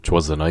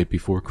'Twas the night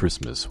before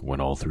Christmas,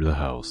 when all through the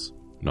house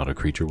not a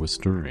creature was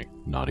stirring,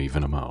 not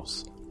even a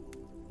mouse.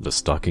 The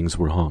stockings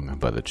were hung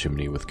by the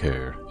chimney with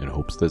care, in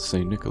hopes that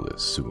St.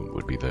 Nicholas soon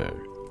would be there.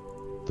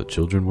 The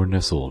children were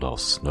nestled all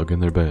snug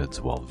in their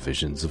beds, while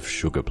visions of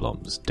sugar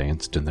plums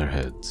danced in their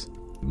heads.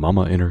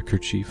 Mama in her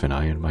kerchief and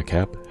I in my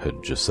cap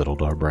had just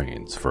settled our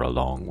brains for a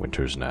long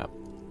winter's nap.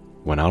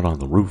 When out on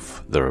the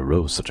roof there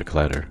arose such a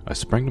clatter, I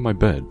sprang to my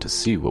bed to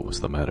see what was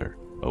the matter.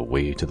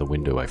 Away to the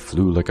window I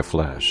flew like a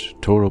flash,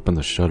 tore open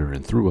the shutter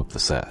and threw up the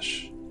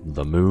sash.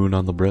 The moon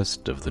on the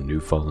breast of the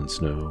new-fallen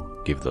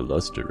snow gave the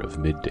luster of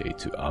midday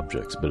to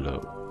objects below,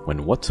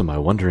 when what to my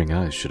wondering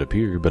eyes should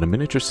appear but a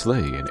miniature sleigh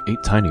and 8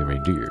 tiny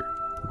reindeer.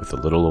 With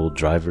a little old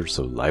driver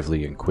so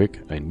lively and quick,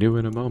 I knew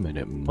in a moment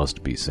it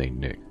must be St.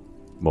 Nick.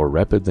 More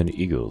rapid than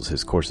eagles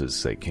his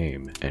courses they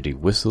came, and he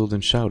whistled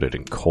and shouted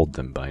and called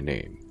them by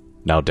name.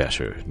 Now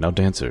Dasher, now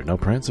Dancer, now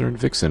Prancer and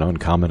Vixen, on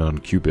Comet, on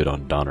Cupid,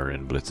 on Donner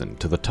and Blitzen,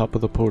 to the top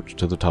of the porch,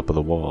 to the top of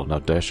the wall, now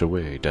dash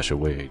away, dash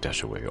away,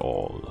 dash away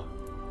all.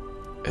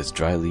 As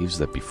dry leaves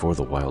that before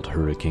the wild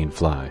hurricane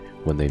fly,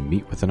 when they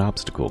meet with an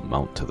obstacle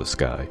mount to the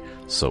sky,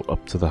 so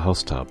up to the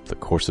housetop the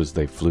coursers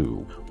they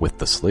flew, with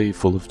the sleigh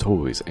full of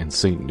toys and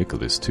St.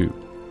 Nicholas too.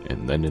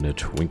 And then in a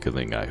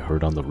twinkling I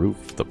heard on the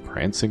roof the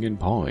prancing and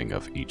pawing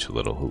of each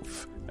little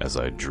hoof. As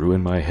I drew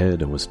in my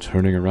head and was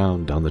turning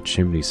around, down the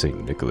chimney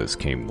St. Nicholas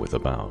came with a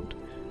bound.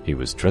 He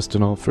was dressed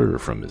in all fur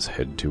from his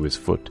head to his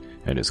foot,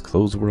 and his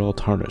clothes were all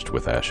tarnished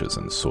with ashes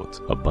and soot.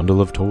 A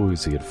bundle of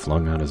toys he had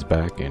flung on his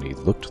back, and he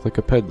looked like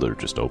a peddler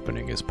just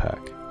opening his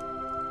pack.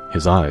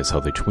 His eyes, how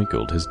they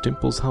twinkled, his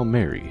dimples how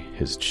merry,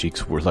 his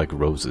cheeks were like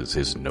roses,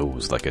 his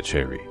nose like a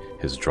cherry,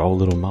 his droll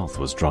little mouth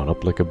was drawn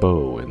up like a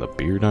bow, and the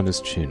beard on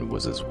his chin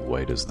was as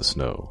white as the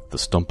snow. The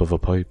stump of a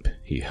pipe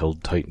he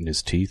held tight in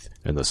his teeth,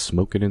 and the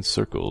smoke it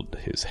encircled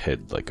his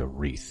head like a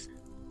wreath.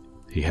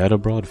 He had a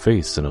broad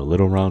face and a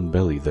little round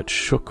belly that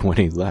shook when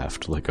he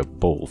laughed like a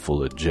bowl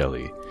full of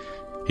jelly.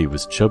 He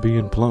was chubby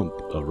and plump,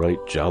 a right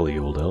jolly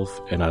old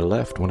elf, and I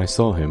laughed when I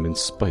saw him in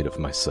spite of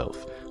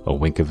myself. A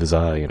wink of his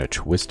eye and a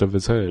twist of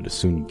his head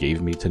soon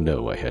gave me to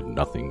know I had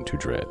nothing to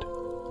dread.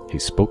 He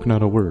spoke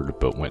not a word,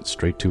 but went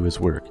straight to his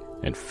work,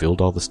 and filled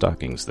all the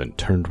stockings, then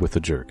turned with a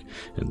jerk,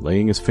 and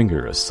laying his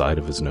finger aside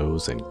of his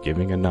nose, and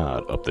giving a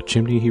nod, up the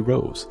chimney he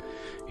rose.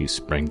 He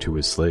sprang to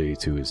his sleigh,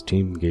 to his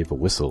team gave a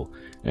whistle,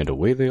 and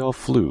away they all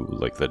flew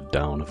like the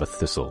down of a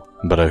thistle.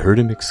 But I heard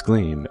him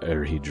exclaim,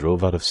 ere he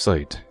drove out of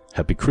sight,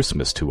 "Happy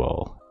Christmas to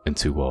all, and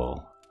to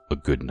all a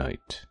good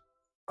night."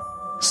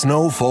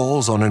 Snow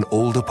falls on an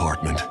old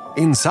apartment.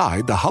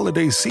 Inside, the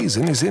holiday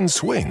season is in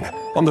swing.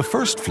 On the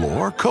first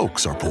floor,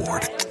 Cokes are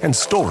poured, and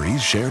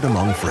stories shared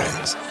among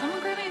friends.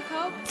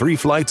 3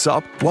 flights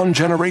up, one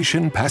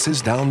generation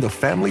passes down the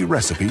family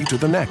recipe to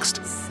the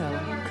next. So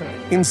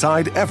good.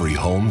 Inside every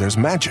home, there's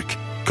magic.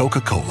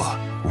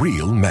 Coca-Cola,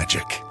 real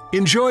magic.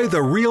 Enjoy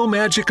the real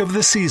magic of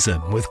the season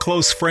with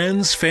close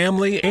friends,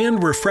 family,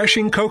 and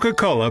refreshing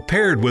Coca-Cola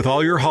paired with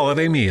all your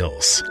holiday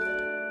meals.